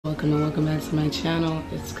Welcome and welcome back to my channel.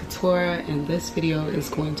 It's Katora, and this video is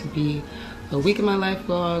going to be a week in my life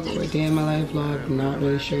vlog or a day in my life vlog. I'm not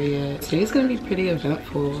really sure yet. Today's gonna be pretty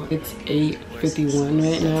eventful. It's 8:51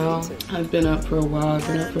 right now. I've been up for a while. I've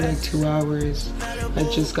been up for like 2 hours. I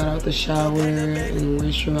just got out the shower and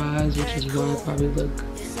moisturized, which is why I probably look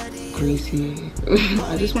greasy.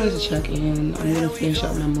 I just wanted to check in. I'm gonna finish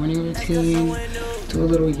up my morning routine, do a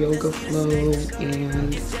little yoga flow,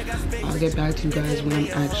 and I'll get back to you guys when I'm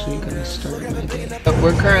actually gonna start my day.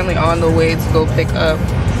 We're currently on the way to go pick up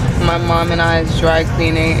my mom and I's dry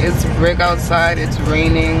cleaning. It's brick outside, it's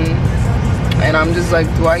raining, and I'm just like,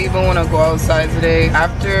 do I even want to go outside today?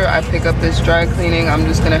 After I pick up this dry cleaning, I'm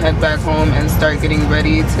just gonna head back home and start getting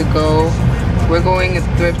ready to go. We're going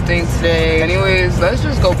thrifting today. Anyways, let's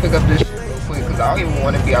just go pick up this shit real quick because I don't even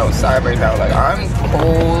want to be outside right now. Like, I'm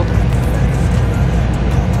cold.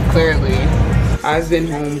 Clearly, I've been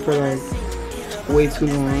home for like way too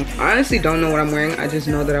long. I honestly don't know what I'm wearing. I just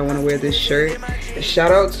know that I want to wear this shirt.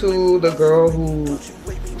 Shout out to the girl who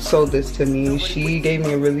sold this to me. She gave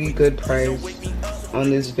me a really good price on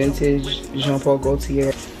this vintage Jean-Paul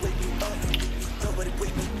Gaultier.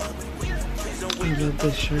 I love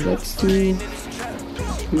this shirt. Let's do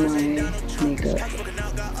my makeup.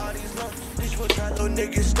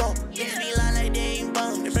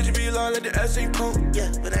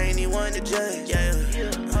 Yeah, but I ain't even one to judge. Yeah,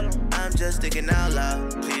 I'm just thinking out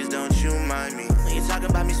loud. Please don't you mind me. When you talking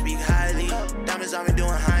about me, speak highly. Diamonds on me doing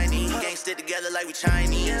high knee. Gang stick together like we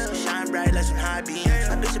Chinese. Shine bright like some high beams.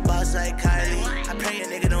 My bitch a boss like Kylie. I pray a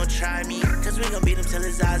nigga don't try me, cause we gon' beat him till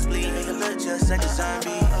his eyes bleed. Make him look just like a zombie.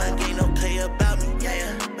 Like ain't no play about me.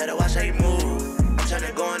 Yeah, better watch how you move. I'm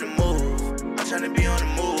tryna go on the move. I'm tryna be on the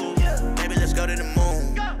move. Maybe let's go to the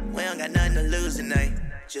moon. We don't got nothing to lose tonight.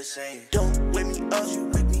 Just saying. Don't wake me up. You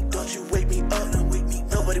wake me. Don't you wake me up. Don't wake me.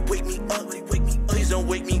 Nobody wake me up. Nobody wake me up. Please don't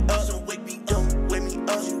wake me up. Don't wake me. Don't wake me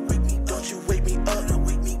up. You wake me. Don't you wake me up. Don't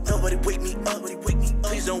wake me. Nobody wake me up. Nobody wake me up.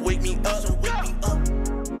 Please don't wake me up. Don't wake me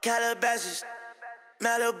up. Calabasas,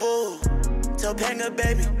 Malibu, Topanga,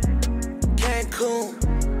 baby, Cancun.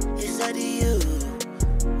 It's up to you.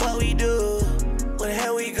 What we do? Where the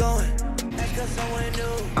hell we going?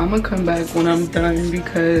 I'm gonna come back when I'm done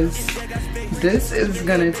because this is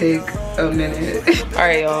gonna take a minute.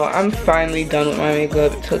 Alright y'all, I'm finally done with my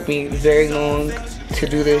makeup. It took me very long to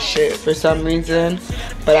do this shit for some reason,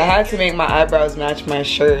 but I had to make my eyebrows match my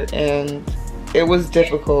shirt and it was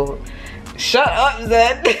difficult. Shut up,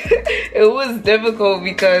 Zed. It was difficult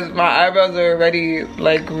because my eyebrows are already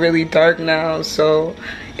like really dark now, so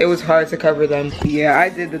it was hard to cover them. Yeah, I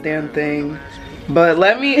did the damn thing, but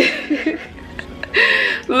let me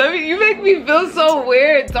you make me feel so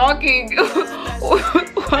weird talking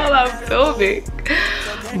while I'm filming.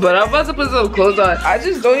 But I'm about to put some clothes on. I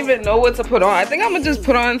just don't even know what to put on. I think I'm gonna just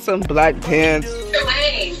put on some black pants.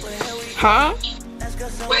 Huh?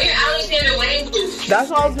 Wear your Alexander Wang boots. That's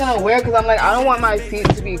what I was gonna wear because I'm like, I don't want my feet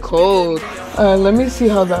to be cold. Let me see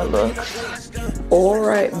how that looks.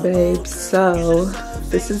 Alright, babe, so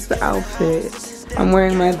this is the outfit. I'm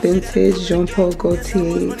wearing my vintage Jean-Paul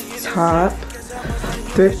Gaultier top,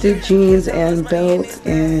 thrifted jeans and belt,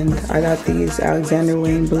 and I got these Alexander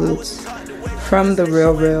Wang boots from the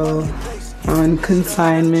Real on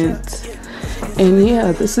consignment. And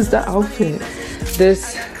yeah, this is the outfit.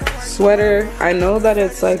 This sweater, I know that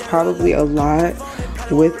it's like probably a lot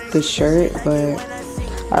with the shirt, but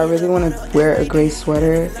I really want to wear a gray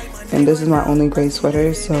sweater, and this is my only gray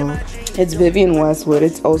sweater. So it's Vivienne Westwood.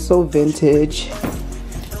 It's also vintage.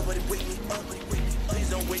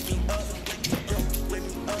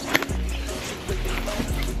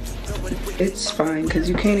 It's fine because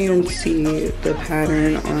you can't even see the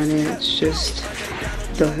pattern on it. It's just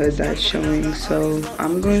the hood that's showing. So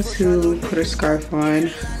I'm going to put a scarf on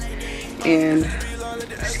and,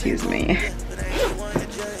 excuse me,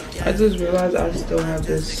 I just realized I still have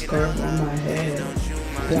this scarf on my head.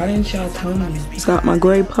 Why didn't y'all tell me? It's got my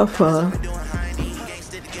gray puffer.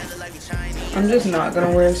 I'm just not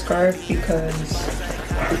gonna wear a scarf because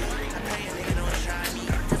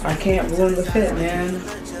I can't ruin the fit, man.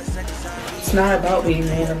 It's not about being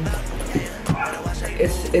warm.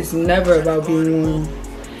 It's never about being warm.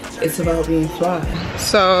 It's about being fly.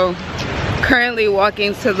 So, currently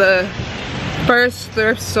walking to the first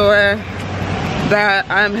thrift store that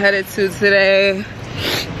I'm headed to today.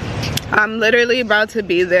 I'm literally about to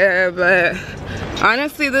be there, but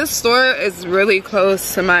honestly, this store is really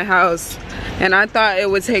close to my house, and I thought it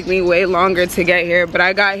would take me way longer to get here, but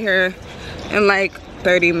I got here in like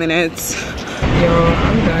 30 minutes. Yo,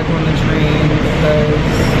 I'm back on the train because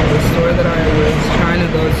the store that I was trying to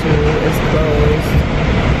go to is closed.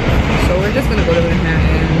 So we're just gonna go to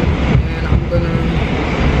Manhattan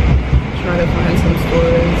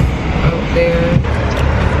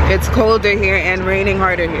colder here and raining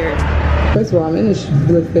harder here. First of all, I'm in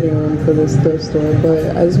the fitting room for this thrift store,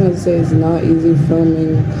 but I just want to say it's not easy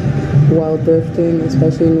filming while thrifting,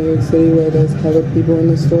 especially in New York City where there's hella people in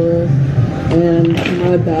the store. And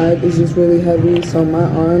my bag is just really heavy, so my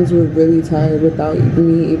arms were really tired without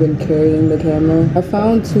me even carrying the camera. I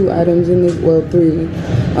found 2 items in this, well 3.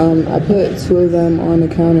 I put 2 of them on the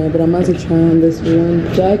counter, but I'm about to try on this one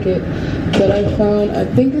jacket that I found. I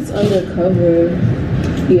think it's undercover.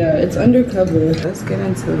 Yeah, it's undercover. Let's get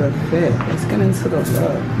into the fit. Let's get into the look.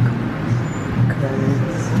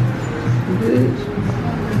 Cause, bitch,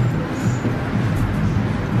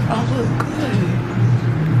 I look good.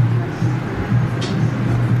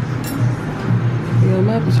 Yeah, I'm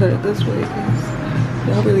gonna have to turn it this way because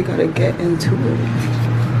y'all really gotta get into it.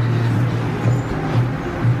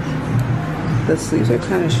 The sleeves are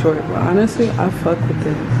kind of short, but honestly, I fuck with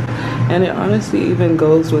it. And it honestly even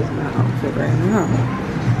goes with my outfit right now.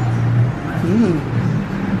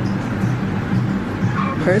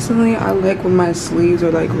 Personally, I like when my sleeves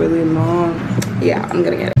are like really long. Yeah, I'm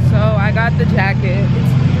gonna get it. So I got the jacket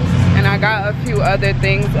and I got a few other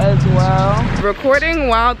things as well. Recording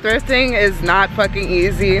while thrifting is not fucking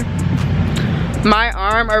easy. My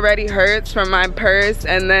arm already hurts from my purse,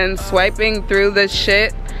 and then swiping through the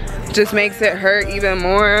shit just makes it hurt even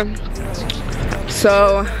more.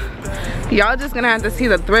 So y'all just gonna have to see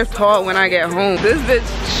the thrift haul when I get home. This bitch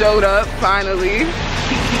showed up finally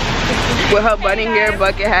with her bunny hair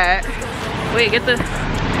bucket hat. Wait, get the...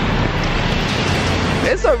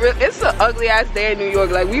 It's an ugly ass day in New York.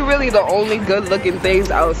 Like, we really the only good looking things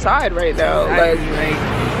outside right now. Like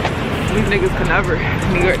these niggas can never.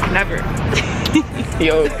 New York can never.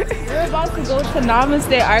 Yo. We're about to go to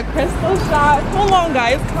Namaste, our crystal shop. Hold on,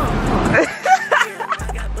 guys.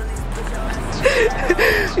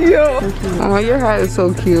 Yo. Oh, your hat is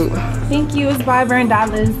so cute. Thank you. It's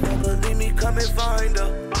 $500.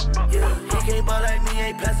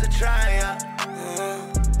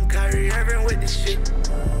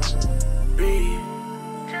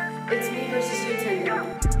 It's me versus you, Tanya.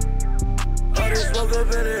 I just woke up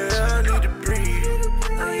in the air, I need to breathe.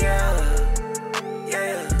 Yeah.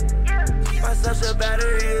 My social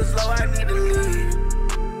battery is low, I need to leave.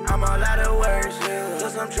 I'm all out of words, yeah.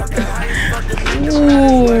 Cause I'm drunk and high as fuck to beat the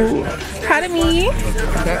Ooh. Proud of me.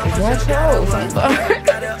 Watch out.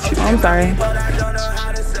 I'm sorry. but I don't know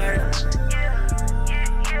how to say.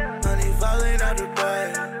 Honey falling out the bed.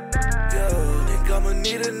 Yo, think I'ma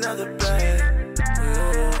need another bed.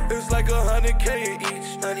 It's like 100K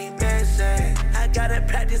each. Honey man say, I gotta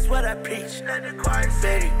practice what I preach. Let the choir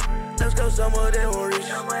say, let's go somewhere they won't reach.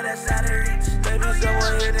 Somewhere that's out of reach. Maybe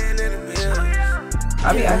somewhere hidden in the hills.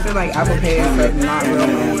 I be acting like Apple Pay is like not real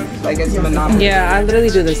money. Like it's monopoly. Yeah, I literally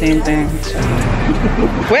do the same thing.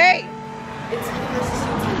 Wait!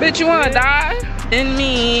 Bitch, you wanna die? In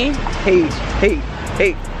me. Hate. I think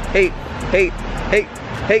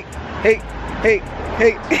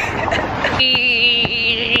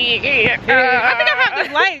I have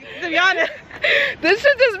this light, to be honest. This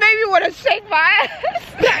shit just made me want to shake my ass.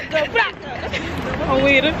 Oh,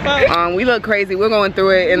 wait, We look crazy. We're going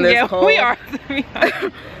through it in this cold. we are.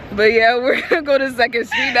 But yeah, we're gonna go to 2nd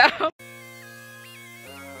Street now.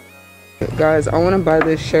 Guys, I want to buy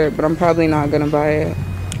this shirt, but I'm probably not gonna buy it.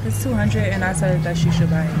 It's $200, and I said that she should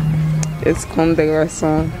buy it. It's comme des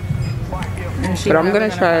garçons. But I'm gonna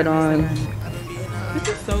try it on. This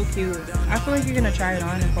is so cute. I feel like you're gonna try it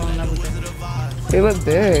on and fall in love with it. They look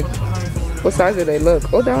big. What size do they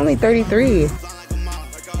look? Oh, they're only 33.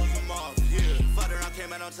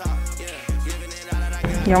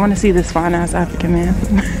 Y'all want to see this fine ass African man?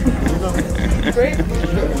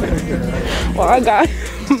 Well, I got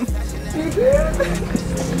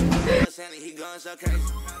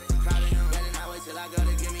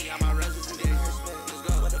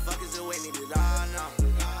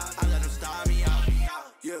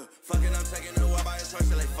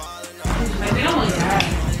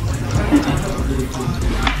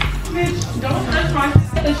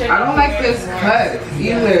I don't like this cut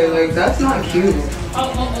either. Like, that's not cute.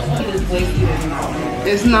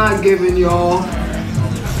 It's not giving, y'all.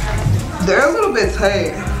 They're a little bit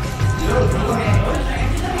tight.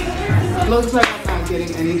 Looks like I'm not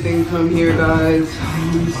getting anything from here, guys.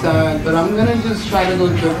 I'm sad, but I'm gonna just try to go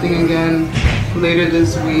thrifting again later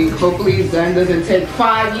this week. Hopefully Zen doesn't take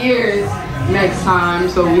 5 years next time,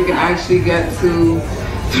 so we can actually get to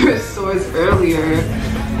thrift stores earlier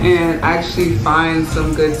and actually find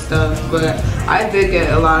some good stuff. But I did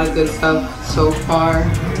get a lot of good stuff so far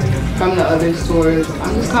from the other stores.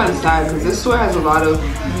 I'm just kind of sad because this store has a lot of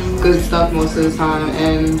good stuff most of the time,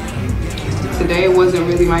 and today wasn't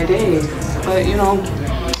really my day. But you know,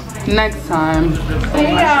 Next time.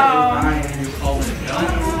 Hey y'all.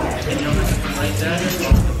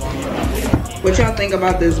 What y'all think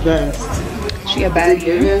about this vest? She a bad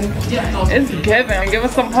Given? It's given. Give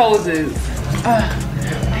us some poses.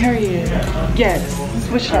 Period. Yes.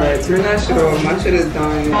 Switch up. Alright, turn that shit off. My shit is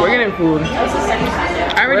dying. We're getting food.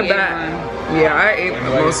 I already ate mine. Yeah, I ate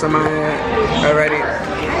most of mine already.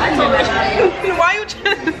 Why you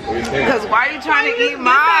trying? Because why are you trying to eat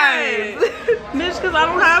mine? Bitch, because I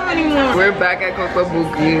don't have any more. We're back at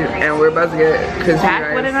Kokobuki and we're about to get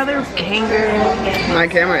Back with another kangaroo. My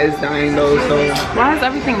camera is dying though, so. Why is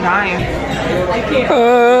everything dying?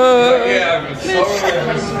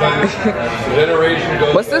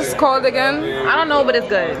 What's this called again? I don't know, but it's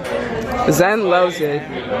good. Zen loves it.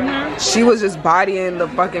 She was just bodying the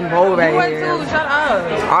fucking bowl right here. Too, shut up.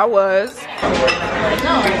 I was.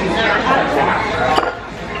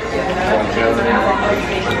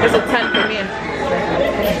 It's a 10 for me.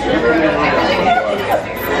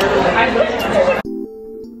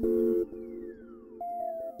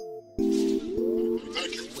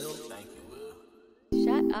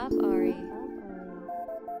 Shut up, Ari.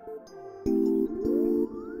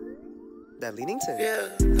 That leaning to. Yeah,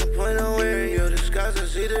 the point of wearing your disguise and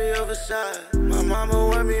see the other side. My mama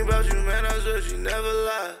warned me about you, man, I swear she never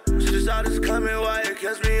lied. She just saw this coming, why it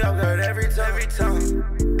catch me off guard every time.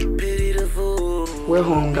 Pity the fool. We're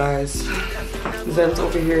home, guys. Zen's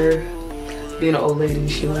over here being an old lady.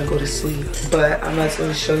 She wanna go to sleep. But I'm about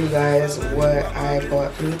to show you guys what I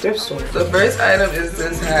bought from the thrift store. The first item is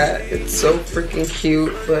this hat. It's so freaking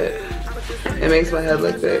cute, but it makes my head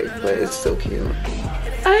look big, but it's still cute.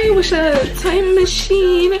 I wish I had a time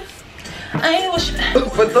machine. I wish.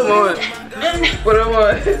 Put them on. Put them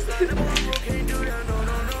on.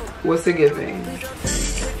 What's it giving?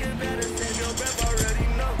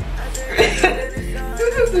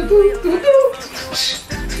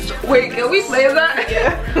 Wait, can we play that?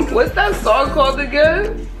 Yeah. What's that song called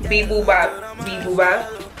again? Beep boop bop. Beep boop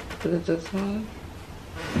bop. Is it this one?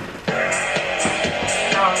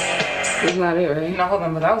 It's not it, right? No, hold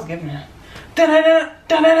on, but that was giving it.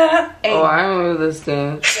 Da-da-da-da-da-da-da. Hey. Oh, I remember this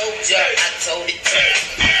dance.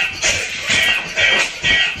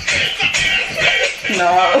 No,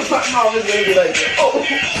 my mom was gonna be like, oh.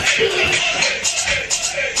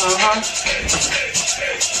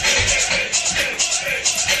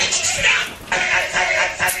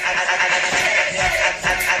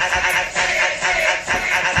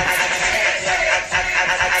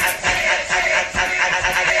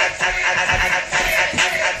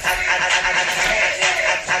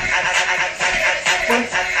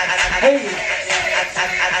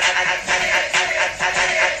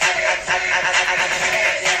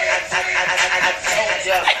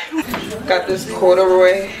 Got this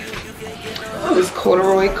corduroy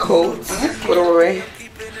coat,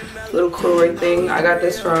 little corduroy thing. I got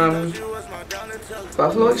this from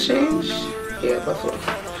Buffalo Exchange. Yeah, Buffalo.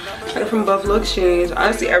 Got it from Buffalo Exchange.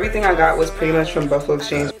 Honestly, everything I got was pretty much from Buffalo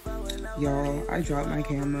Exchange. Y'all, I dropped my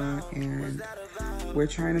camera and we're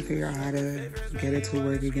trying to figure out how to get it to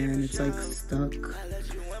work again. It's like stuck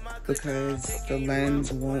because the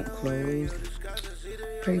lens won't close.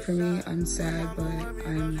 Pray for me. I'm sad, but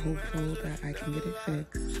I'm hopeful that I can get it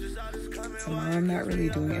fixed. Tomorrow I'm not really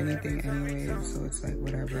doing anything anyway, so it's like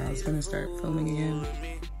whatever. I was gonna start filming again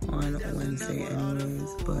on Wednesday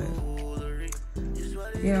anyways, but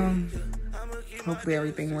yeah, hopefully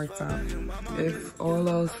everything works out. If all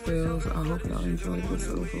else fails, I hope y'all enjoyed this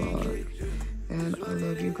little vlog. And I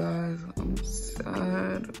love you guys. I'm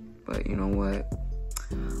sad, but you know what?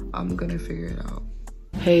 I'm gonna figure it out.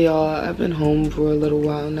 Hey y'all, I've been home for a little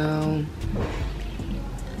while now.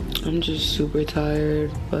 I'm just super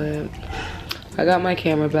tired, but I got my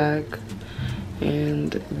camera back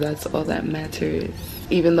and that's all that matters.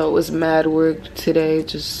 Even though it was mad work today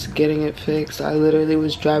just getting it fixed, I literally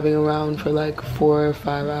was driving around for like 4 or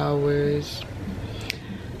 5 hours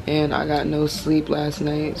and I got no sleep last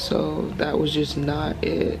night, so that was just not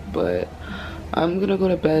it. But I'm gonna go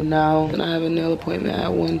to bed now and I have a nail appointment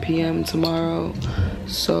at 1 p.m. tomorrow,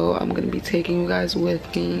 so I'm gonna be taking you guys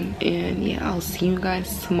with me, and yeah, I'll see you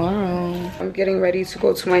guys tomorrow. I'm getting ready to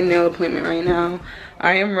go to my nail appointment right now.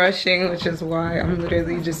 I am rushing, which is why I'm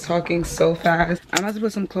literally just talking so fast. I'm about to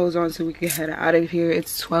put some clothes on so we can head out of here.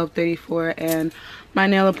 It's 12:34 and my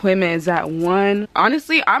nail appointment is at 1.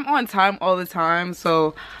 Honestly, I'm on time all the time,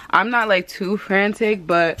 so I'm not like too frantic,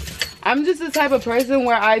 but I'm just the type of person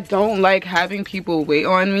where I don't like having people wait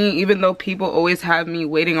on me, even though people always have me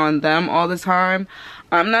waiting on them all the time.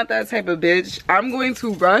 I'm not that type of bitch. I'm going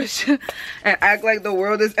to rush and act like the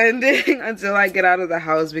world is ending until I get out of the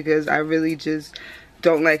house, because I really just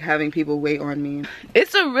don't like having people wait on me.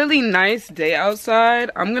 It's a really nice day outside.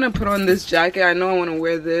 I'm gonna put on this jacket. I know I want to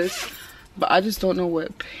wear this, but I just don't know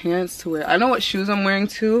what pants to wear. I know what shoes I'm wearing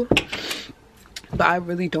too, but I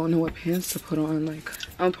really don't know what pants to put on. Like,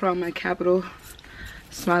 I'm gonna put on my capital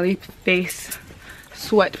smiley face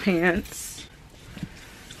sweatpants.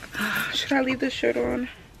 Should I leave this shirt on?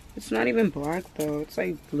 It's not even black though, it's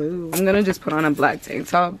like blue. I'm gonna just put on a black tank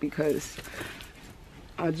top because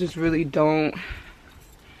I just really don't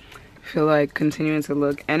feel like continuing to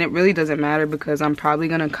look, and it really doesn't matter because I'm probably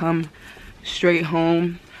gonna come straight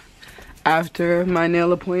home after my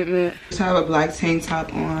nail appointment. Just have a black tank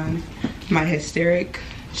top on, my hysteric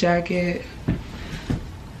jacket,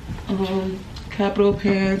 capital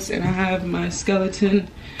pants, and I have my skeleton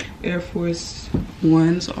Air Force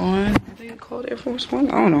Ones on. Are they called Air Force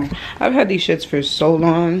One? I don't know. I've had these shits for so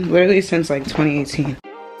long, literally since like 2018.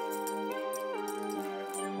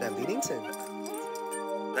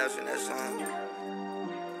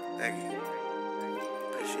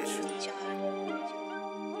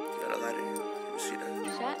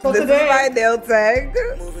 This is my nail tag.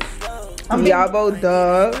 Yabo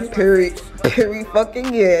dub. Period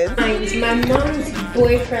fucking yes. My mom's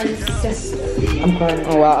boyfriend's sister. I'm crying.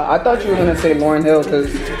 Oh wow, I thought you were gonna say Lauryn Hill because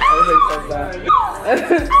everybody says that.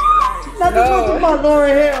 No, about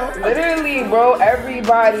Lauryn Hill. Literally, bro,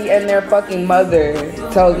 everybody and their fucking mother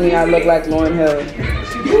tells me I look like Lauryn Hill.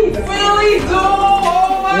 You really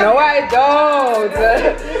don't. No, I don't.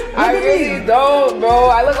 I really don't, bro.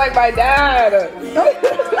 I look like my dad.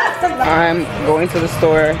 I'm going to the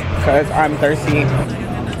store because I'm thirsty.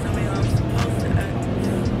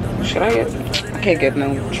 Should I get? I can't get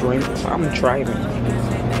no drinks. I'm driving.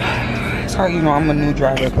 That's how you know I'm a new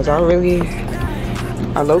driver because I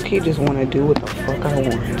low-key just want to do what the fuck I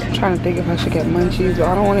want. I'm trying to think if I should get munchies, but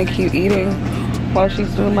I don't want to keep eating while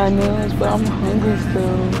she's doing my nails, but I'm hungry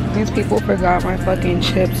still. These people forgot my fucking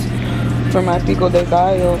chips for my pico de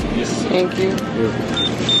gallo. Thank you.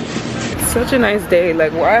 It's such a nice day.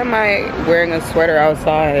 Like, why am I wearing a sweater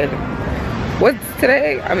outside? What's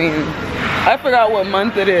today? I mean, I forgot what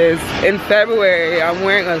month it is. In February, I'm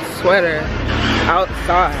wearing a sweater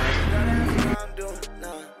outside.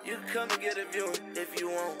 You come and get a view if you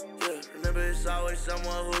want. Yeah. Remember, it's always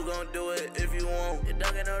someone who gon' do it if you want. It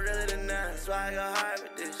don't get no realer than that. That's why I go hard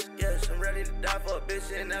with this. Yes, I'm ready to die for a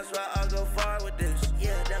bitch, and that's why I'll go far with this.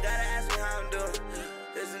 Yeah, don't gotta ask me how I'm doing.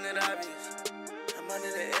 Isn't it obvious? I'm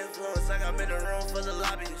under the influence, like I'm in a room full of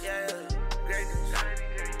lobbies. Yeah, greatness.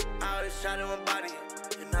 I always try to embody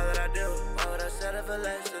it. You know what I do. Why would I settle for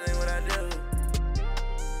less? That ain't what I do.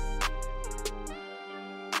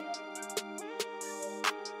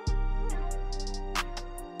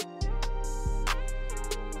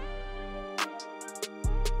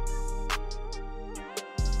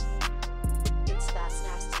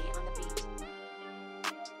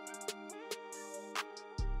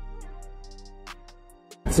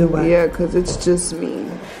 Yeah, because it's just me.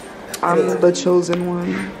 I'm the chosen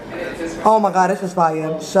one. Oh my god, this is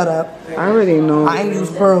fire. Shut up. I already know. I ain't use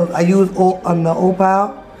pearls. I use the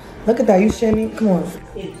opal. Look at that. You shimmy. Come on.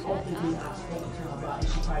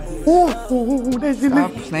 Ooh, that's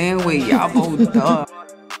Stop playing with Yabo dub.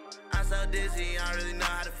 I'm so dizzy, I don't really know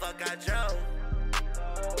how the fuck I drove.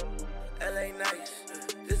 LA nice.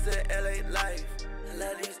 This the LA life. I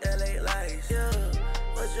love these LA lights. Yeah.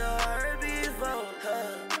 What's your heart beat for?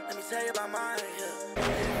 Let me tell you about mine.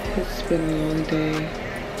 Yeah. It's been a long day.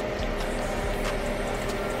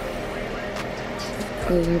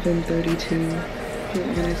 11:32. I'm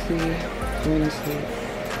honestly going to sleep.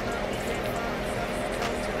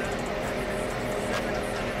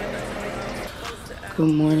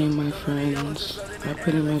 Good morning, my friends. I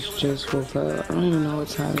pretty much just woke up. I don't even know what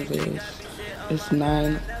time it is. It's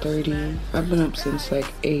 9:30. I've been up since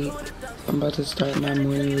like 8. I'm about to start my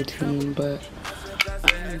morning routine, but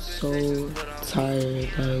I'm so tired.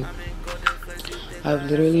 Like, I've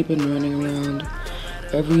literally been running around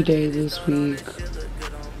every day this week.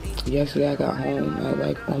 Yesterday I got home at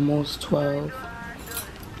like almost 12.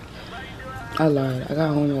 I lied. I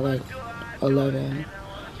got home at like 11.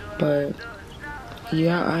 But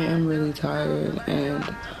yeah, I am really tired and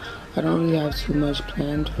I don't really have too much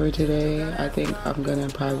planned for today. I think I'm gonna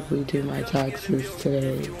probably do my taxes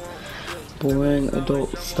today. Boring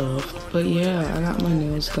adult stuff. But yeah, I got my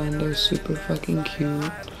nails done. They're super fucking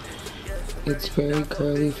cute. It's very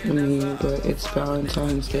girly for me, but it's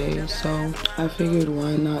Valentine's Day, so I figured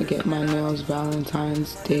why not get my nails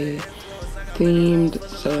Valentine's Day themed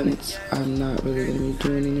since I'm not really gonna be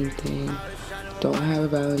doing anything. Don't have a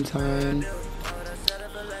Valentine,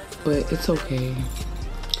 but it's okay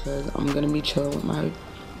because I'm gonna be chilling with my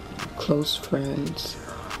close friends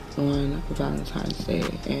on Valentine's Day,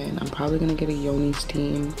 and I'm probably gonna get a yoni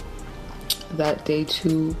steam that day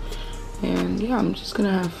too. And yeah, I'm just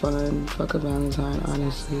gonna have fun. Fuck a Valentine,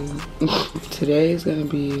 honestly. Today is gonna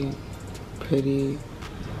be pretty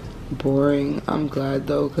boring. I'm glad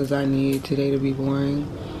though, because I need today to be boring.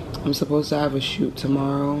 I'm supposed to have a shoot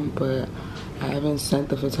tomorrow, but I haven't sent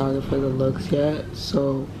the photographer the looks yet,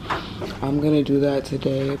 so I'm gonna do that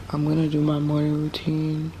today. I'm gonna do my morning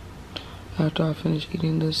routine after I finish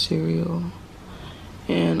eating this cereal,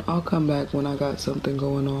 and I'll come back when I got something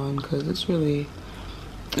going on, because it's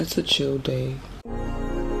a chill day.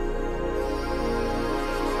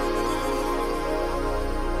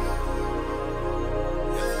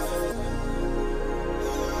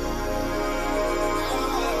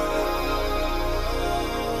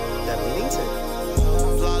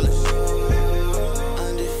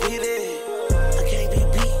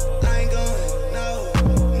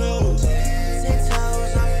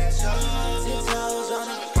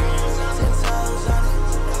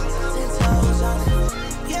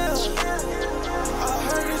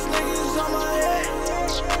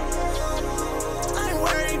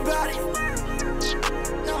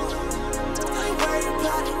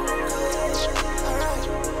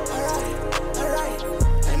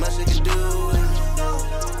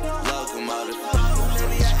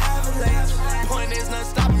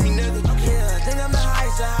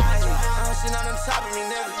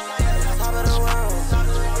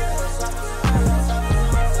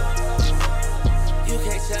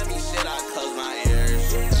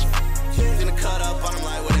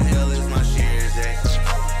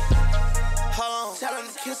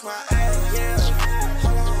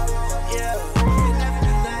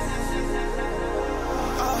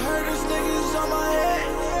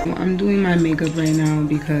 I'm doing my makeup right now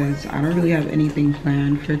because I don't really have anything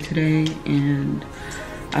planned for today, and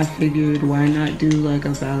I figured why not do like a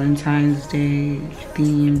Valentine's Day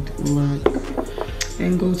themed look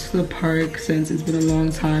and go to the park, since it's been a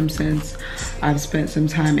long time since I've spent some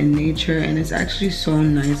time in nature, and it's actually so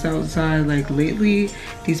nice outside. Like lately,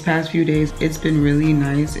 these past few days, it's been really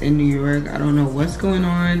nice in New York. I don't know what's going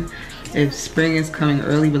on, if spring is coming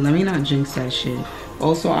early, but let me not jinx that shit.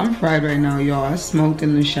 Also, I'm fried right now, y'all. I smoked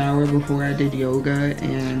in the shower before I did yoga,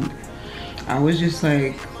 and I was just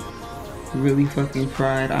like really fucking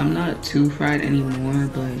fried. I'm not too fried anymore,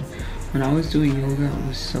 but when I was doing yoga, it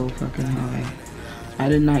was so fucking hot. I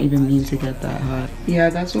did not even mean to get that hot. Yeah,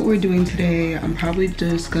 that's what we're doing today. I'm probably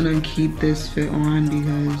just gonna keep this fit on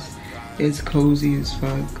because it's cozy as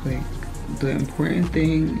fuck. Like, the important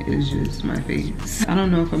thing is just my face. I don't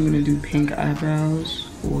know if I'm gonna do pink eyebrows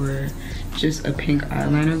or just a pink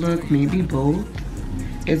eyeliner look, maybe both.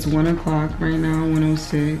 It's 1 o'clock right now,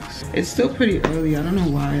 1:06. It's still pretty early. I don't know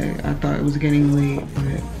why I thought it was getting late,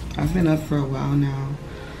 but I've been up for a while now.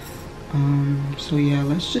 So yeah,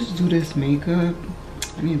 let's just do this makeup.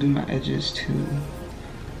 I need to do my edges too.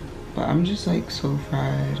 But I'm just like so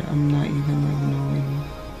fried. I'm not even like knowing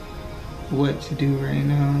what to do right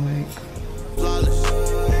now. Like, flawless,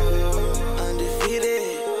 undefeated.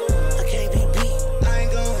 I can't be beat. I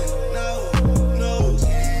ain't going, no.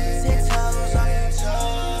 10 toes on it, 10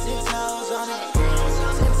 toes on it, 10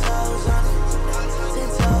 toes on it, 10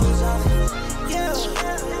 toes on it. Yeah,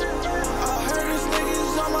 I heard this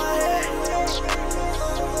niggas on my head.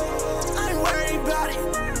 I ain't worried about it.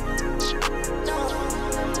 No,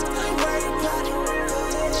 I ain't worried about it.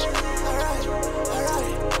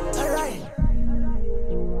 Alright.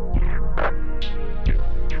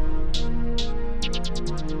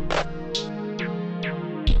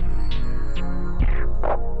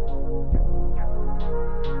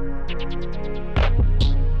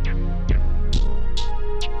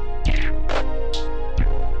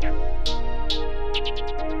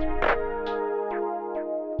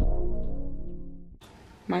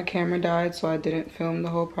 my camera died, so I didn't film the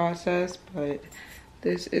whole process, but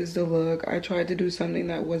this is the look. I tried to do something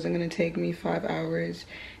that wasn't gonna take me 5 hours.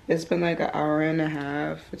 It's been like 1.5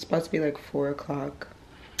 hours. It's about to be like 4 o'clock.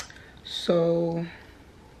 So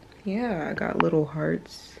yeah, I got little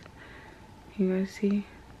hearts. You guys see?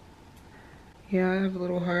 Yeah, I have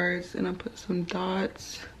little hearts and I put some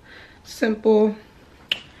dots. Simple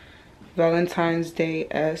Valentine's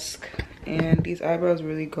Day-esque. And these eyebrows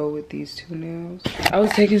really go with these two nails. I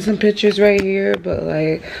was taking some pictures right here, but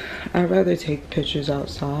like, I'd rather take pictures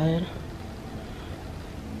outside.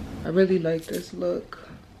 I really like this look.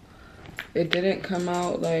 It didn't come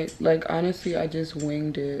out like honestly, I just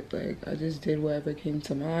winged it. Like, I just did whatever came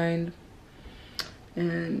to mind.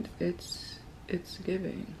 And it's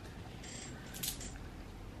giving.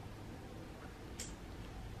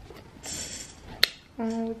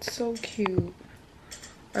 Oh, it's so cute.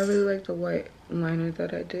 I really like the white liner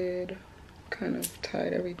that I did. Kind of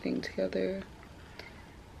tied everything together.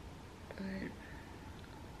 But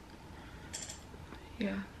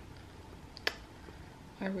yeah,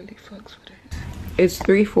 I really fucks with it. It's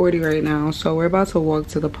 3:40 right now, so we're about to walk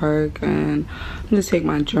to the park, and I'm gonna take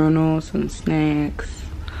my journal, some snacks,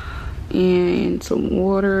 and some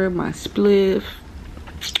water, my spliff,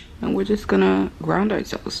 and we're just gonna ground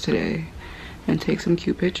ourselves today and take some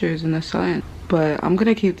cute pictures in the sun. But I'm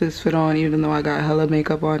gonna keep this fit on even though I got hella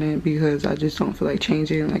makeup on it, because I just don't feel like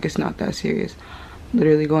changing. Like, it's not that serious.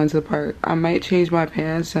 Literally going to the park. I might change my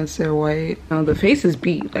pants since they're white. The face is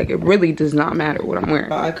beat. Like, it really does not matter what I'm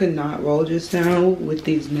wearing. I could not roll just now with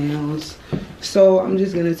these nails, so I'm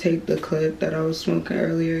just gonna take the clip that I was smoking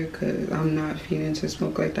earlier, because I'm not feeling to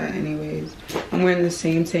smoke like that anyways. I'm wearing the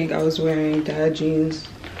same tank I was wearing, dad jeans,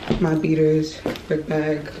 my beaters, brick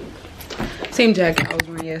bag, same jacket I was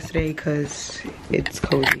wearing yesterday because it's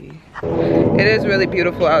cozy. It is really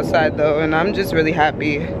beautiful outside though, and I'm just really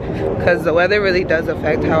happy because the weather really does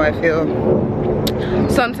affect how I feel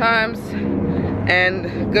sometimes,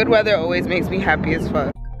 and good weather always makes me happy as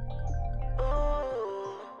fuck.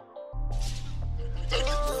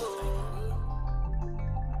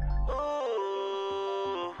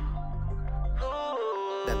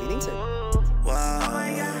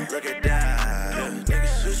 Wow, look at that.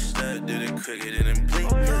 Niggas switched up, did it quicker than a blink.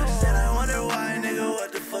 Said I wonder why, nigga,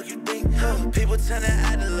 what the fuck you think? People tend to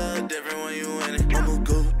act a little different when you win it. I'ma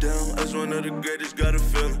go down as one of the greatest, got a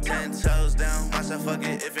feeling. 10 toes down, myself fuck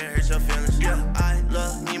it if it hurts your feelings. Yeah, I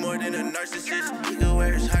love me more than a narcissist. He could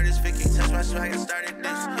wear his hardest, fit, can't touch my swag and started this.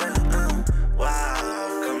 Yeah,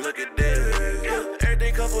 wow, come look at this. Yeah,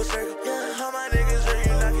 everything come full circle. Yeah, all my niggas are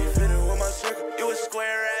you not get fitting with my circle. You a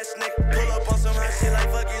square ass nigga. Pull up on some hot shit like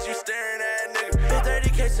fuck is you staring at nigga. Put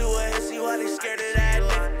 30K to a head, see why they scared of that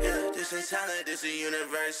nigga. Yeah, this ain't talent, this a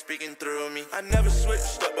universe speaking through me. I never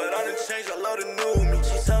switched up, but I done changed, I love the new me.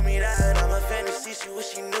 She told me that I'm a fantasy, she wish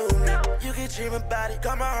she knew me. You can dream about it,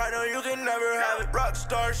 got my heart on, you can never have it.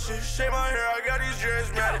 Rockstar shit, shave my hair, I got these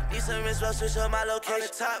dreads matted. Need some wristwatch, switch up my location. On the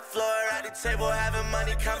top floor, at the table, having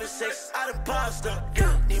money conversations. I done bossed up,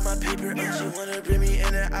 yeah. Need my paper, she wanna bring me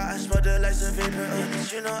in and out. I smell the lights of vapor,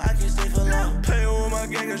 you know I can stay for long. Playing with my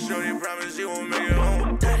gang, shorty promise he won't make it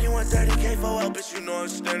home. 30K for up, bitch, you know I'm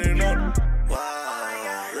standing up.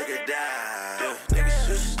 Wow, look at that. Yeah, niggas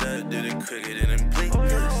switched up, did it quicker than a blink.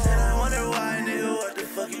 Said I wonder why, nigga, what the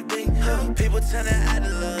fuck you think? People tend to act a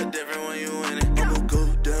little different when you win it. I'ma go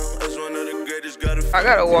down as one of the greatest, I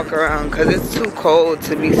gotta walk around because it's too cold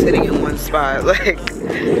to be sitting in one spot. Like,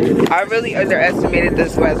 I really underestimated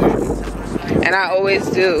this weather, and I always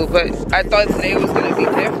do, but I thought today was gonna be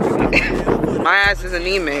different. My ass is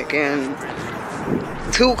anemic, and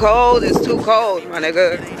too cold is too cold, my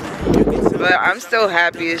nigga. But I'm still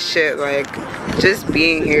happy as shit, like, just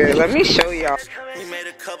being here. Let me show y'all. We made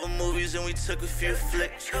a couple movies and we took a few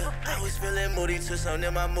flicks. I was feeling moody till something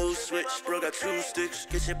in my mood switch. Bro got 2 sticks,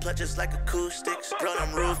 get your pluck just like acoustics. Bro,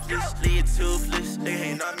 I'm ruthless, lead toothless. They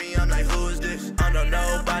hate on me, I'm like, who is this? I don't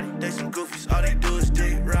know nobody, they some goofies, all they do is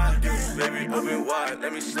dick ride. Baby, open wide,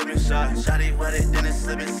 let me slip inside. Shotty wet it, then it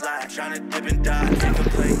slip and slide. Tryna dip and die, take a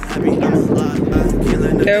play, happy, I'm alive.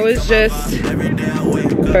 There was just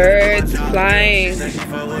birds flying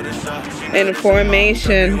in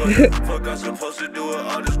formation. Fuck, I'm supposed to do it,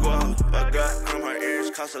 all this guap. I got from her ears,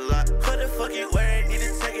 cost a lot. What the fuck you wearing? Need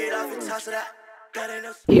to take it off and toss it out.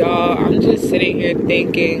 Y'all, I'm just sitting here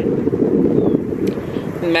thinking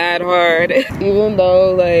mad hard. Even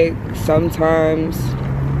though, like, sometimes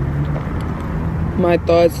my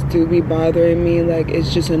thoughts do be bothering me, like,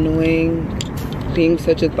 it's just annoying being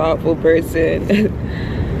such a thoughtful person.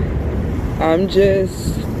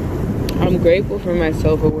 I'm grateful for my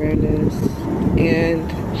self-awareness,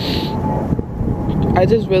 and I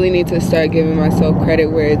just really need to start giving myself credit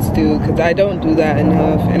where it's due, because I don't do that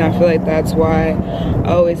enough, and I feel like that's why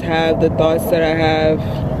I always have the thoughts that I have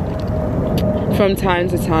from time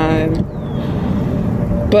to time.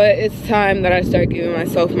 But it's time that I start giving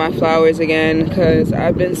myself my flowers again, because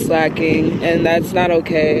I've been slacking, and that's not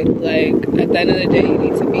okay. Like, at the end of the day, you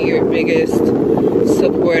need to be your biggest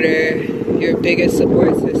supporter, your biggest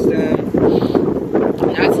support system.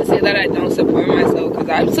 Not to say that I don't support myself, because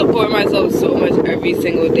I support myself so much every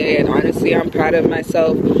single day, and honestly I'm proud of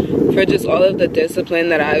myself for just all of the discipline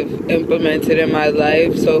that I've implemented in my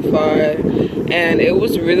life so far. And it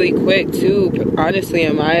was really quick too, honestly,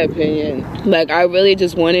 in my opinion. Like, I really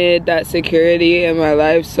just wanted that security in my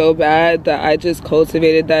life so bad that I just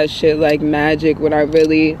cultivated that shit like magic when I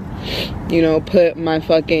really, you know, put my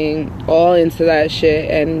fucking all into that shit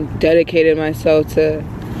and dedicated myself to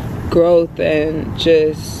growth and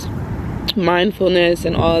just mindfulness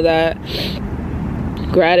and all that,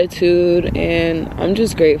 gratitude, and I'm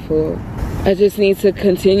just grateful. I just need to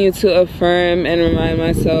continue to affirm and remind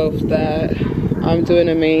myself that I'm doing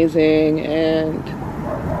amazing, and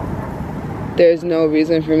there's no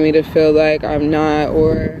reason for me to feel like I'm not,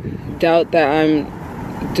 or doubt that I'm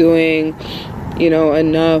doing, you know,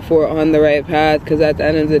 enough or on the right path, because at the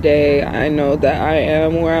end of the day I know that I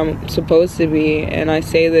am where I'm supposed to be. And I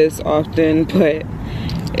say this often, but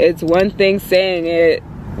it's one thing saying it,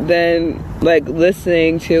 then like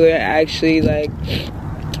listening to it, actually like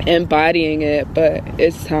embodying it. But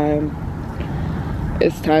it's time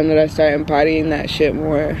that I start embodying that shit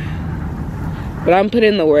more. But I'm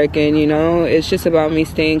putting the work in, you know. It's just about me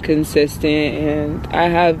staying consistent, and I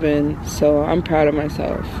have been, so I'm proud of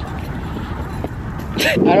myself.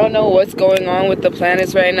 I don't know what's going on with the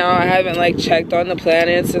planets right now. I haven't like checked on the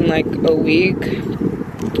planets in like a week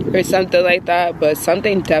or something like that, but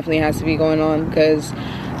something definitely has to be going on, because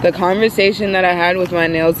the conversation that I had with my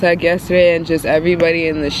nail tech yesterday and just everybody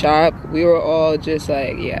in the shop, we were all just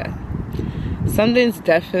like, yeah, something's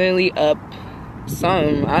definitely up.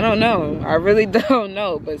 I don't know, I really don't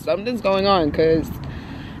know, but something's going on, because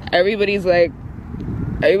everybody's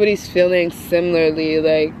feeling similarly,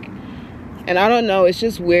 like, and I don't know, it's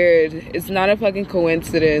just weird. It's not a fucking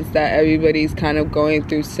coincidence that everybody's kind of going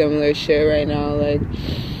through similar shit right now. Like,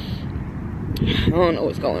 I don't know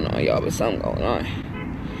what's going on, y'all, but something going on.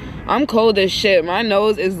 I'm cold as shit. My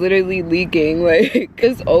nose is literally leaking. Like,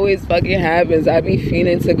 this always fucking happens. I be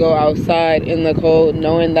fiending to go outside in the cold,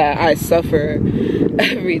 knowing that I suffer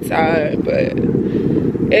every time, but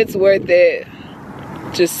it's worth it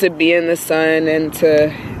just to be in the sun and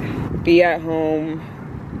to be at home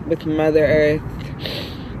with Mother Earth.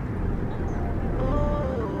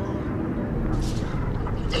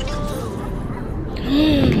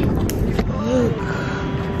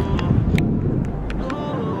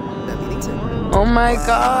 Oh my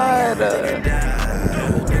God.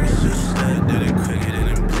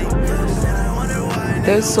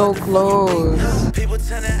 They're so close. People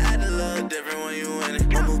tend to act a little different when you win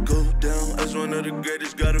it. I'ma go down as one of the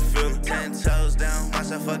greatest, got a feeling. 10 toes down,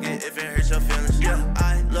 myself fuck it if it hurts your feelings. Yeah,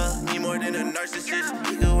 I love me more than a narcissist.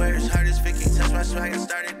 He could wear his hardest fit, can't touch my swag, I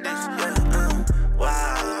started this. Yeah,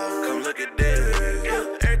 wow, come look at this.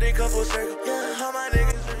 Yeah, everything come full circle. Yeah, how my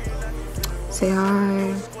niggas. Say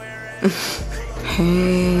hi.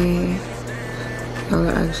 Hey. Y'all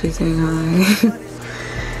are actually saying hi.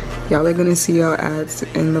 Y'all are gonna see y'all ads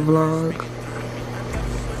in the vlog.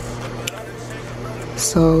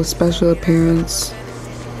 So, special appearance.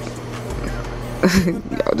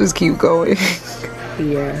 Y'all just keep going.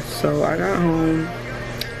 Yeah, so I got home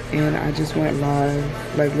and I just went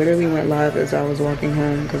live. Like, literally went live as I was walking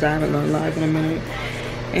home, because I haven't gone live in a minute.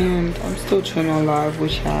 And I'm still chilling on live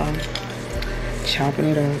with y'all, chopping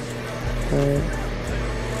it up. But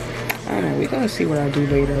I don't know, we're gonna see what I do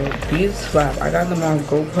later. These slap. I got them on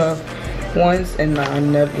GoPuff once, and I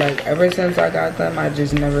never, like, ever since I got them, I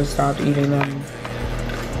just never stopped eating them.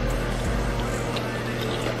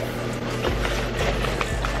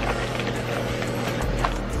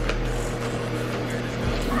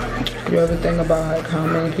 You ever think about like how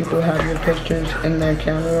many people have your pictures in their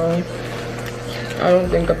camera roll? I don't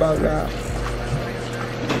think about that.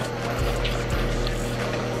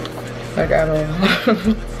 Like, at all.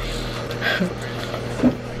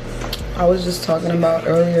 I was just talking about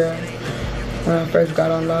earlier when I first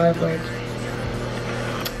got on live, like,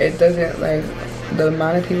 it doesn't, like, the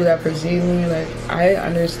amount of people that perceive me, like, I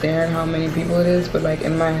understand how many people it is, but like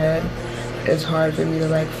in my head it's hard for me to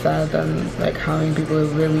like fathom like how many people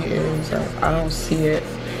it really is. Like, I don't see it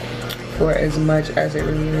for as much as it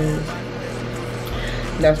really is.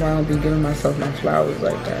 That's why I don't be giving myself my flowers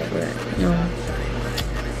like that, but you know,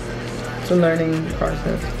 it's a learning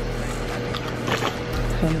process.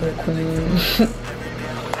 Humble queen.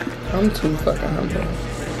 I'm too fucking humble.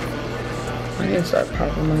 I need to start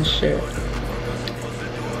popping my shit.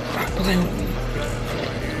 Stop playing with me.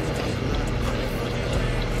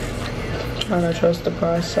 Trying to trust the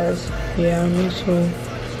process. Yeah, me too.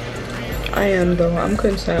 I am though. I'm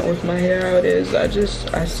content with my hair how it is.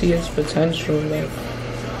 I see its potential. Like,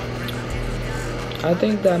 I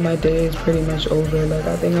think that my day is pretty much over. Like,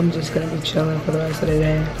 I think I'm just gonna be chilling for the rest of the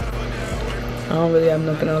day. I don't really have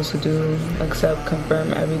nothing else to do except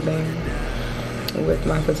confirm everything with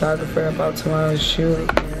my photographer about tomorrow's shoot.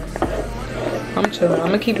 I'm chilling. I'm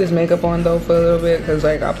gonna keep this makeup on though for a little bit because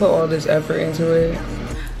like I put all this effort into it.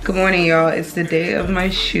 Good morning, y'all. It's the day of my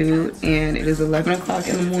shoot and it is 11 o'clock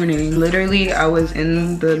in the morning. Literally, I was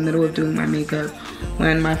in the middle of doing my makeup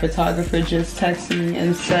when my photographer just texted me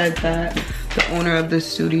and said that the owner of the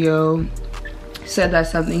studio said that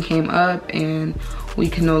something came up and we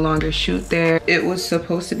can no longer shoot there. It was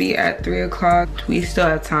supposed to be at 3 o'clock. We still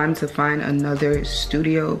have time to find another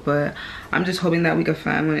studio, but I'm just hoping that we can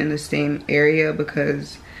find one in the same area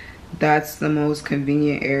because that's the most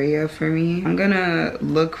convenient area for me. I'm gonna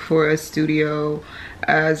look for a studio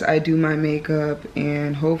as I do my makeup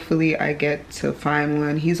and hopefully I get to find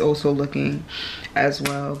one. He's also looking as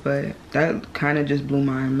well, but that kind of just blew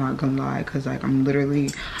my mind, I'm not gonna lie, because like I'm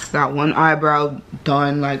literally got one eyebrow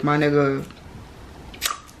done. Like my nigga,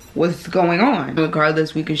 what's going on?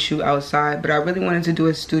 Regardless, we could shoot outside, but I really wanted to do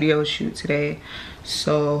a studio shoot today,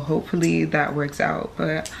 so hopefully that works out.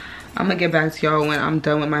 But I'm gonna get back to y'all when I'm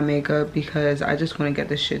done with my makeup because I just want to get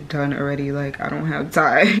this shit done already. Like I don't have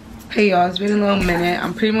time. Hey y'all, it's been a little minute.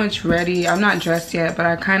 I'm pretty much ready. I'm not dressed yet, but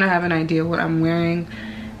I kind of have an idea what I'm wearing.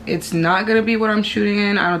 It's not gonna be what I'm shooting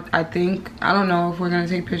in. I don't know if we're gonna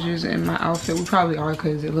take pictures in my outfit. We probably are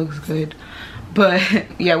because it looks good. But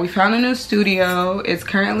yeah, we found a new studio. It's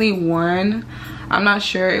currently 1. I'm not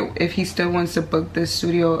sure if he still wants to book this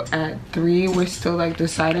studio at 3. We're still like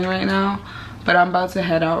deciding right now. But I'm about to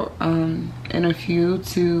head out in a few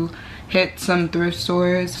to hit some thrift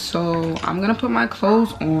stores. So I'm gonna put my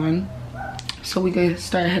clothes on so we can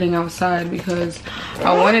start heading outside because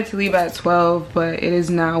I wanted to leave at 12, but it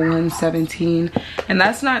is now 1:17. And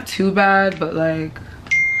that's not too bad, but like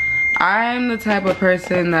I'm the type of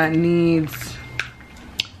person that needs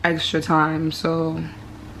extra time. So,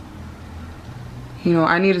 you know,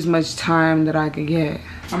 I need as much time that I could get.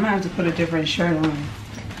 I'm gonna have to put a different shirt on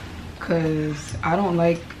because I don't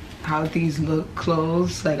like how these look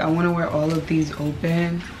closed. Like I want to wear all of these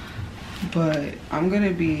open, but I'm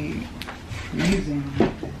gonna be amazing.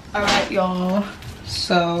 All right, y'all,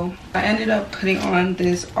 so I ended up putting on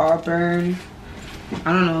this auburn,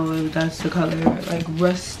 I don't know if that's the color, like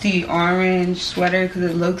rusty orange sweater because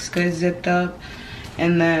it looks good zipped up.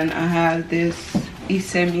 And then I have this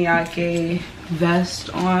ilyyyyy vest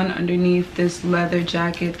on underneath this leather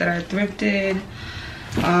jacket that I thrifted.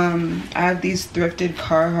 I have these thrifted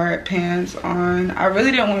Carhartt pants on. I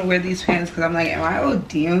really didn't want to wear these pants because I'm like, am I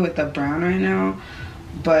ODing with the brown right now?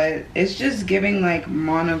 But it's just giving like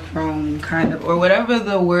monochrome kind of, or whatever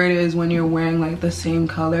the word is when you're wearing like the same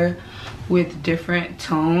color with different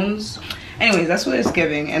tones. Anyways, that's what it's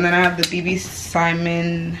giving. And then I have the BB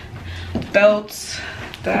Simon belts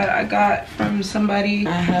that I got from somebody.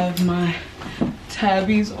 I have my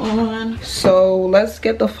tabbies on. So let's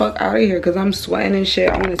get the fuck out of here because I'm sweating and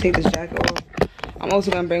shit. I'm gonna take this jacket off. I'm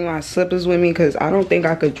also gonna bring my slippers with me because I don't think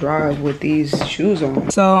I could drive with these shoes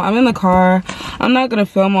on. So I'm in the car. I'm not gonna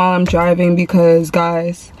film while I'm driving because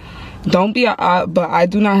guys, don't be a op, but I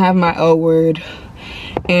do not have my L word.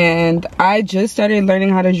 And I just started learning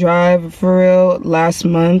how to drive for real last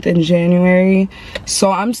month in January.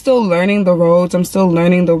 So I'm still learning the roads. I'm still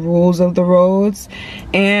learning the rules of the roads.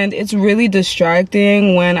 And it's really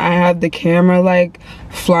distracting when I have the camera like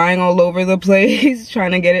flying all over the place,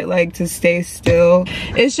 trying to get it like to stay still.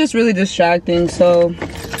 It's just really distracting. So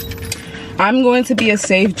I'm going to be a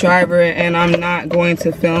safe driver and I'm not going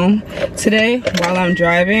to film today while I'm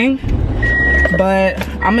driving. But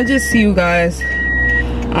I'm gonna just see you guys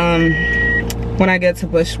when I get to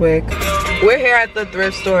Bushwick. We're here at the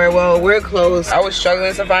thrift store. Well, we're closed. I was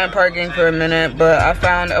struggling to find parking for a minute, but I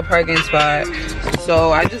found a parking spot.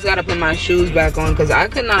 So I just gotta put my shoes back on because I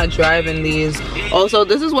could not drive in these. Also,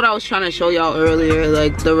 this is what I was trying to show y'all earlier,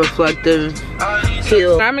 like the reflective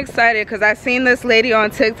feel. I'm excited because I seen this lady on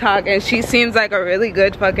TikTok and she seems like a really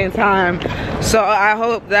good fucking time. So I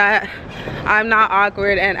hope that I'm not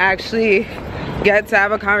awkward and actually get to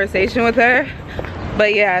have a conversation with her.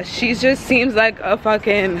 But yeah, she just seems like a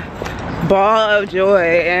fucking ball of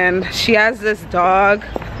joy. And she has this dog.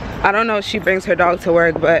 I don't know if she brings her dog to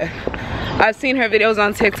work, but I've seen her videos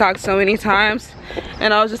on TikTok so many times.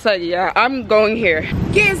 And I was just like, yeah, I'm going here.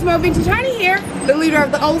 Gizmo Vintage Honey here, the leader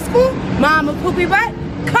of the old school, Mama Poopy Butt.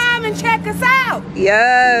 Come and check us out.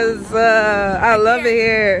 Yes, I love it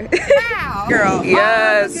here. Wow. Girl.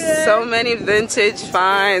 Yes, so many vintage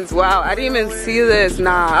finds. Wow, I didn't even see this.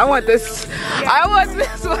 Nah, I want this. I want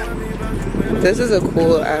this one. This is a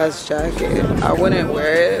cool ass jacket. I wouldn't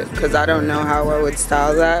wear it because I don't know how I would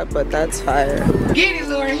style that, but that's fire. Get it,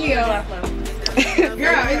 Lauren Hill.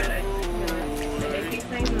 Girl,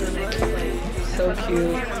 So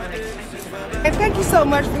cute. and thank you so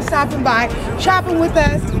much for stopping by, shopping with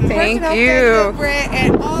us. Thank you. Bread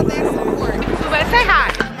and all that support. Poopy Butt, say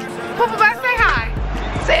hi. Poopy Butt, say hi.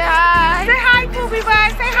 Say hi. Say hi, Poopy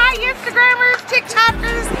Butt. Say hi, Instagrammers,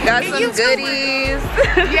 TikTokers. Got and some YouTubers. goodies.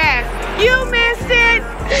 Yes, you missed it.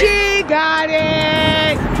 She got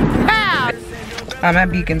it. Pow. I'm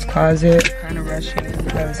at Beacon's Closet, kind of rushing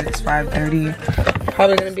because it's 5:30.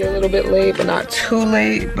 Probably gonna be a little bit late, but not too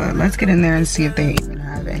late. But let's get in there and see if they even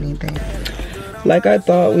have anything. Like I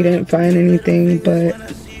thought, we didn't find anything, but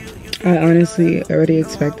I honestly already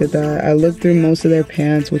expected that. I looked through most of their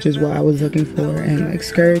pants, which is what I was looking for, and like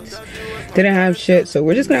skirts. Didn't have shit, so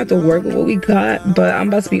we're just gonna have to work with what we got. But I'm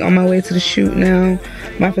about to be on my way to the shoot now.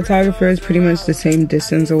 My photographer is pretty much the same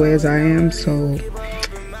distance away as I am, so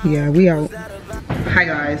yeah, we out. Hi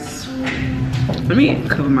guys. Let me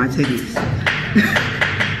cover my titties.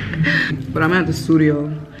 But I'm at the studio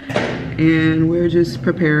and we're just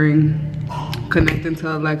preparing, connecting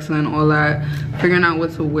to Alexa and all that, figuring out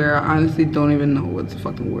what to wear. I honestly don't even know what to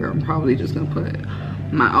fucking wear. I'm probably just gonna put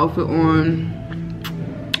my outfit on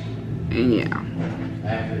and yeah.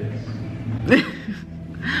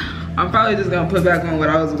 I'm probably just gonna put back on what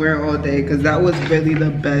I was wearing all day because that was really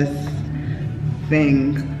the best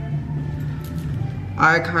thing.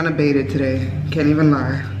 I kind of baited today, can't even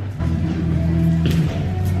lie.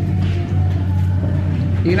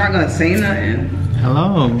 You're not gonna say nothing?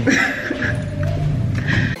 Hello.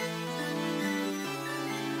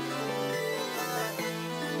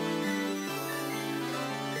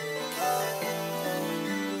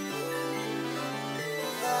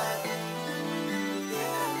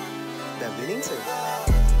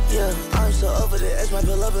 Yeah, I'm so over the edge, my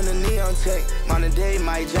pull up in the neon tank. Modern day,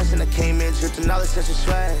 Mike Jackson, I came in, dripped and all such a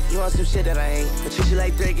swag. You want some shit that I ain't, but treat you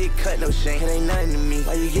like they get cut, no shame. It ain't nothing to me.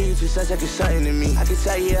 Why you get you two such like it's something to me? I can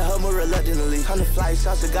tell you a hoe more reluctantly. On the fly,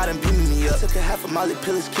 salsa got him beaming me up. Took a half of Molly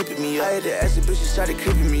pillars, keeping me up. I had the acid, bitch, she started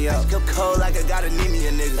creeping me up. Still cold like I got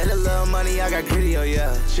anemia, nigga. And a little money, I got gritty, oh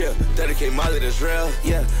yeah. Chill, 30K Molly, that's real.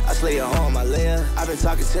 Yeah, I slay your home, my layer. I've been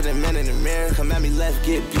talking to the man in the mirror. Come at me left,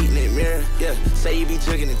 get beaten in the mirror. Yeah, say you be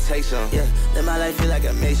drinking and take some. Yeah, let my life feel like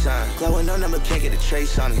a mason. Glowing no number, can't get a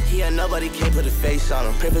trace on it. He ain't nobody, can't put a face on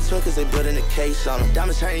him. Pray for twin cause they building a case on him.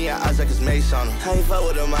 Diamonds hurting your eyes like it's mace on him. I ain't fuck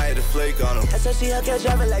with him, I had a flake on him. SLC Hellcat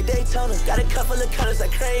driving like Daytona. Got a couple of colors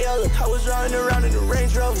like Crayola. I was running around in the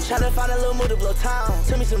Range Rover, trying to find a little mood to blow time.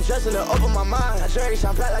 Took me some dressing to open my mind. I jury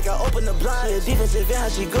shine bright like I opened the blinds. She a defensive end, how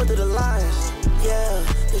she go through the lines. Yeah,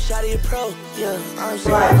 the shot of your pro. Yeah, I'm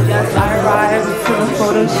so I arrived to the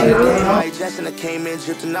photo shoot. Mike Jackson, I came in,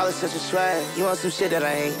 dripped and all such a swag. You want some shit that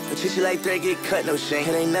I ain't, but treat you like they get cut, no shame.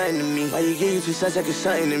 It ain't nothing to me. Why you get you two such like it's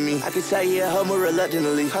something to me? I can tell you a hoe more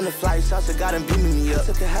reluctantly. On the fly, salsa got him beaming me up.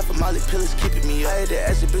 Took a half of Molly pillars, keeping me up. I had the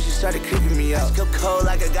acid, bitch, she started creeping me up. Still cold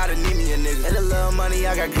like I got anemia, nigga. And a little money,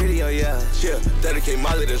 I got gritty, oh yeah. Chill, 30K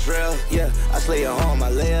Molly, that's real. Yeah, I slay your home, my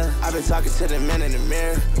layer. I've been talking to the man in the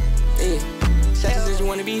mirror. Yeah. Shots says you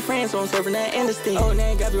wanna be friends, so I'm serving that interstate. Oh,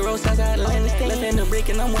 now got the road outside the land state. Left in the brick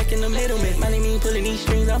and I'm working the middleman. My name ain't pulling these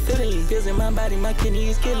strings, I'm feeling it. Feels in my body, my kidney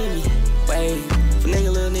is killing me. Wait, for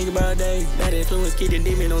nigga, little nigga, broad day. Bad influence, keep the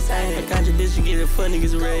demon on side. I conjure bitch, you get it for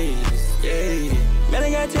niggas raised. Yeah, man, I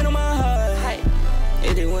got 10 on my heart.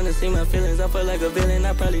 If they wanna see my feelings, I feel like a villain.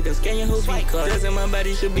 I probably done scan your whole beat card. Drugs in my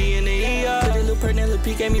body should be in the ER. Put a little pertinent, little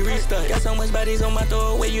peek at me restart. Got so much bodies on my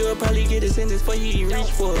throwaway, you'll probably get a sentence for you even reach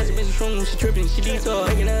for. Got a bitch from she tripping, she detour.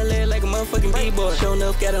 Breaking her leg like a motherfucking B-boy. Show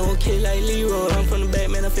enough, got her own kid like Leroy. I'm from the back,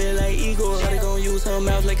 man, I feel like Igor. Shawty gon' use her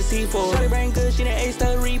mouth like a C4. Shawty brain good, she done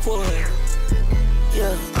A-star report.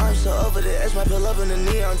 Yeah, I'm so over the edge, my pull up in the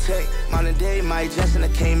neon tank. Modern day, Mike Jackson, I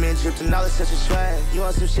came in, dripped and all such a swag. You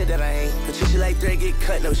want some shit that I ain't, but treat you like they get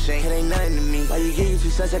cut, no shame. It ain't nothing to me. Why you get you two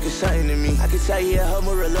such like it's something to me? I can tell you a hoe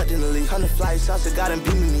more reluctantly. On the fly, salsa got him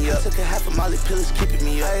beaming me up. Took a half of Molly pillars, keeping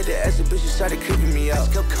me up. I had the acid, bitch, she started creeping me up.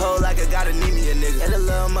 Still cold like I got anemia, nigga. And a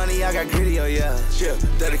little money, I got gritty, oh yeah. Chill,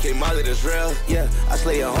 30K Molly, that's real. Yeah, I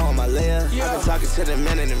slay your home, my layer. I've been talking to the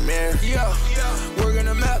man in the mirror. Yeah, working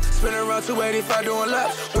the map. Spin around 285 doing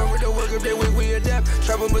laps. Work with the work if they weak, we adapt.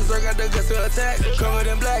 Travel berserk, got the guts to attack. Covered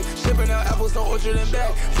in black, shipping out apples, no orchard and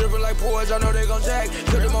back. Dripping like porridge, I know they gon' jack.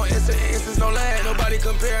 Hit them on instance, don't lag. Nobody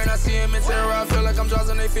comparing, I see him in terror. I feel like I'm Jaws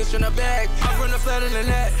and they fish in the bag. I'm from the flat in the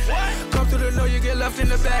net. Come through the know you get left in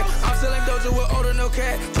the back. I'm selling Doja with older no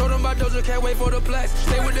cat. Told them about Doja, can't wait for the plex.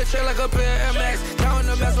 Stay with the check like a pair of MX.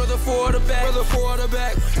 Counting the mess with the 4 of the back. With the 4 of the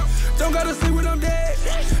back. Don't gotta sleep when I'm dead.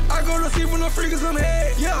 I go to sleep when the freakers I'm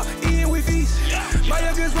head. Yeah, eating we feast. My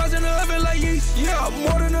youngest rising the oven like yeast. Yeah,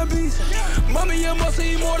 more than a beast. Mommy, you must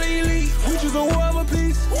eat more than elite. We just a war of a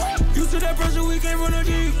piece. Used to that pressure, we came from the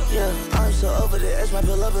deep. Yeah, I'm so over the edge, my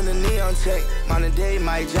pull up in the neon tech. Modern day,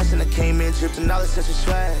 Mike Jackson, I came in, dripped and all such a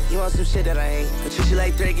swag. You want some shit that I ain't. But you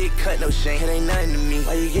like 3 get cut, no shame. It ain't nothing to me.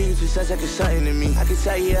 Why you give you 2 cents, like it's something to me. I can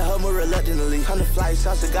tell you a hoe more reluctantly. Come to fly,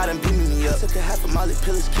 salsa, got him beaming me up. Took a half of Molly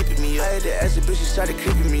pillars, keeping me up. I had the exhibition, started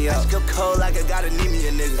creeping me up. I go cold like I gotta need me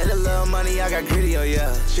a nigga. And a little money, I got gritty, oh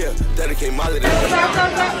yeah. Chill, dedicate Molly to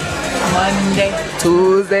Monday,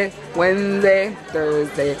 Tuesday, Wednesday,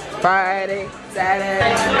 Thursday, Friday, Saturday.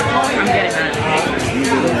 I'm getting that.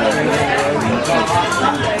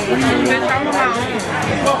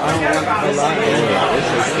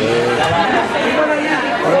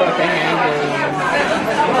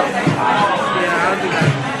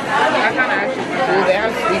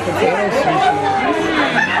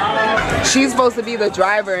 She's supposed to be the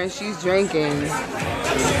driver and she's drinking.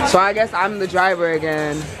 So I guess I'm the driver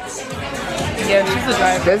again. Yeah, she's the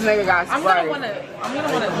driver. This nigga got Sprite. I'm gonna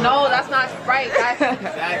wanna. No, that's not Sprite. That's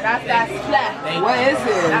Splash. What is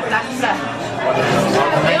it? That's Splash.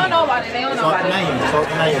 They don't know about it. They don't know about it.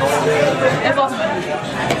 It's awesome.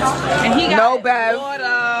 And he got no bad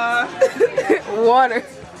water. Water.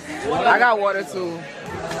 I got water too.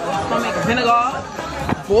 Balsamic vinegar.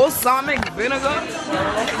 Balsamic vinegar?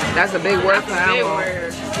 That's a big word for big him.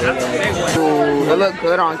 word. That's a big word. Ooh, it look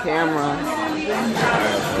good on camera.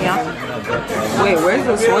 Yeah. Wait, where's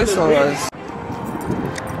the soy sauce?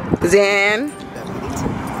 Zan.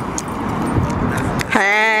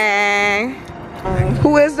 Hey.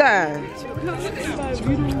 Who is that?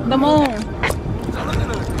 The moon.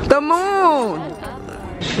 The moon.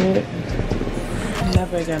 Shit.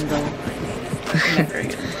 Never again, bro. Never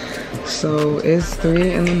again. So it's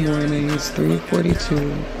 3 in the morning. It's 3:42.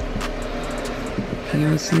 Can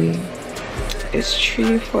y'all see? It's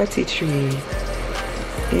 3:43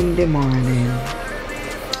 in the morning.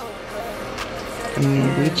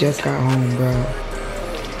 And we just got home, bro.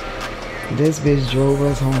 This bitch drove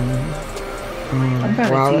us home.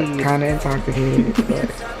 While kind of intoxicated, but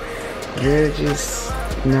we're just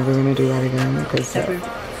never gonna do that again because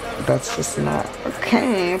that's just not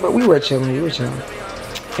okay. But we were chilling.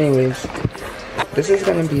 Anyways, this is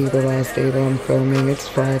gonna be the last day that I'm filming. It's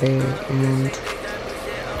Friday, and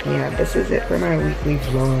yeah, this is it for my weekly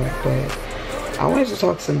vlog. But I wanted to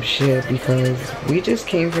talk some shit because we just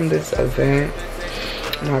came from this event.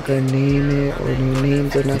 I'm not gonna name it or no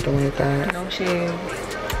names or nothing like that. No shade.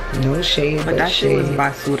 No shade, but that shit was shade.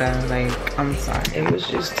 basura. Like, I'm sorry. It was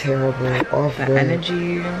just terrible. Off the rip.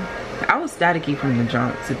 energy. I was staticky from the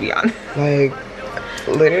jump, to be honest. Like,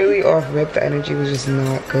 literally off rip, the energy was just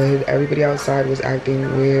not good. Everybody outside was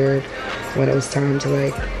acting weird when it was time to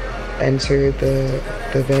like enter the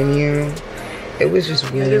venue. It was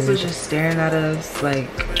just weird. Niggas was just staring at us. Like,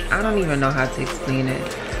 I don't even know how to explain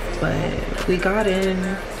it, but we got in.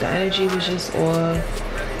 The energy was just off.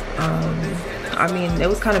 I mean, it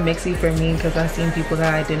was kind of mixy for me because I seen people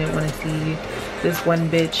that I didn't want to see. This one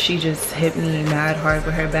bitch, she just hit me mad hard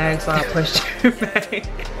with her bag, so I pushed her back.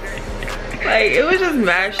 Like, it was just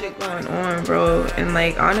mad shit going on, bro. And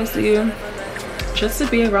like, honestly, just to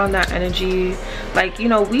be around that energy, like, you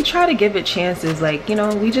know, we try to give it chances. Like, you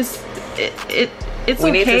know, we just it's we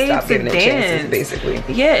okay need to stop giving dance. it chances, basically.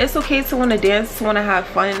 Yeah, it's okay to want to dance, to want to have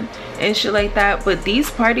fun and shit like that, but these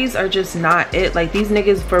parties are just not it. Like, these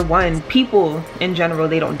niggas, for one, people in general,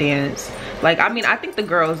 they don't dance. Like, I mean, I think the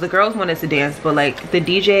girls wanted to dance, but like the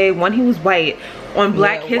DJ, one, he was white on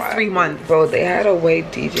Black History Month. Bro, they had a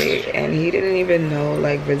white DJ and he didn't even know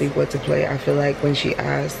like really what to play. I feel like when she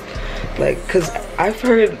asked, like, cause I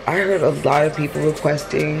heard a lot of people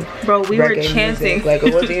requesting. Bro, we were chanting. Music. Like,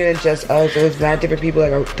 it wasn't even just us. It was mad different people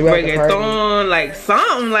like throughout the party. Like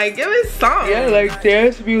something, like it was something. Yeah, like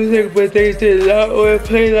dance music, but they did not want to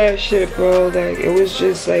play that shit, bro. Like, it was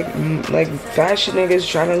just like fashion niggas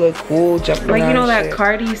trying to look cool, jumping like, you know, that shit.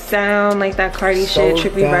 Cardi sound, like that Cardi So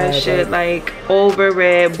shit, trippy bad, red shit, like over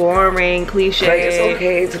it, boring, cliche. Like, it's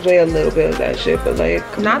okay to play a little bit of that shit, but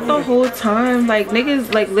like, not the whole time. Like,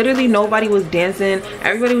 niggas, like, literally nobody was dancing.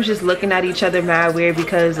 Everybody was just looking at each other mad weird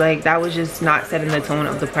because like that was just not setting the tone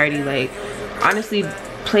of the party. Like, honestly,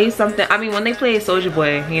 play something. I mean, when they played Soulja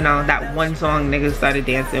Boy, you know, that one song, niggas started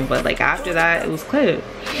dancing, but like after that, it was clear.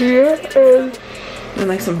 Yeah. And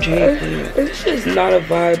like some Drake. It's just not a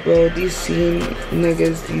vibe, bro. These scene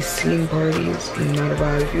niggas, these scene parties, not a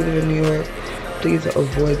vibe. If you live in New York, please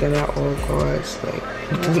avoid them at all costs.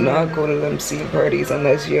 Like, do not go to them scene parties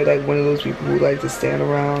unless you're like one of those people who like to stand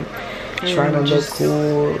around trying to look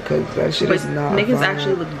cool, because that shit is not niggas fun.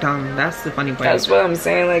 actually look dumb. That's the funny part. That's what I'm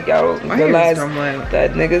saying. Like, y'all don't realize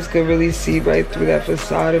that niggas could really see right through that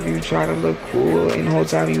facade of you trying to look cool, and the whole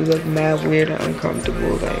time you look mad weird and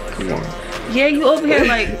uncomfortable. Like, come on. Yeah, you over here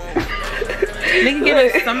like nigga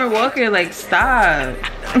get a Summer Walker, like, stop.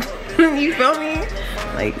 You feel me?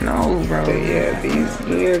 Like, no, bro. But yeah, these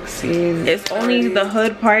New York scenes, it's only the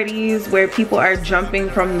hood parties where people are jumping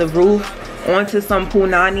from the roof onto some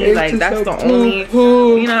punani. Like, that's the only,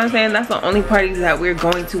 you know what I'm saying, that's the only parties that we're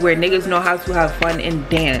going to where niggas know how to have fun and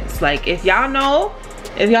dance. Like, if y'all know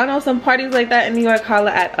some parties like that in New York,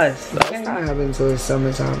 holla at us. Okay? That's not happening until the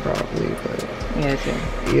summertime probably, but yeah,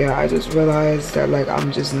 too. Yeah, I just realized that like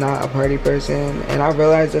I'm just not a party person, and I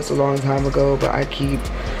realized this a long time ago, but I keep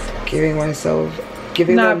giving them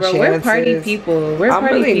bro, chances. we're party people. We're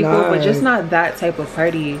party really people, not. but just not that type of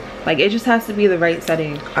party. Like, it just has to be the right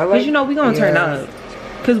setting. Because, you know, we gonna turn up.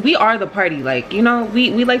 Because we are the party. Like, you know,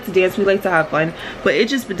 we like to dance, we like to have fun, but it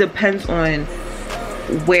just depends on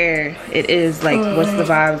where it is, like what's the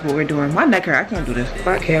vibes, what we're doing. My neck hurt, I can't do this.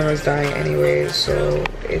 My camera's dying anyway, so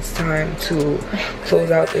it's time to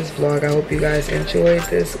close out this vlog. I hope you guys enjoyed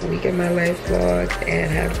this week in my life vlog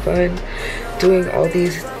and had fun doing all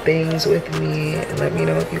these things with me. Let me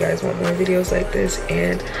know if you guys want more videos like this,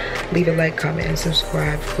 and leave a like, comment, and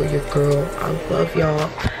subscribe for your girl. I love y'all.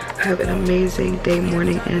 Have an amazing day,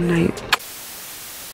 morning, and night.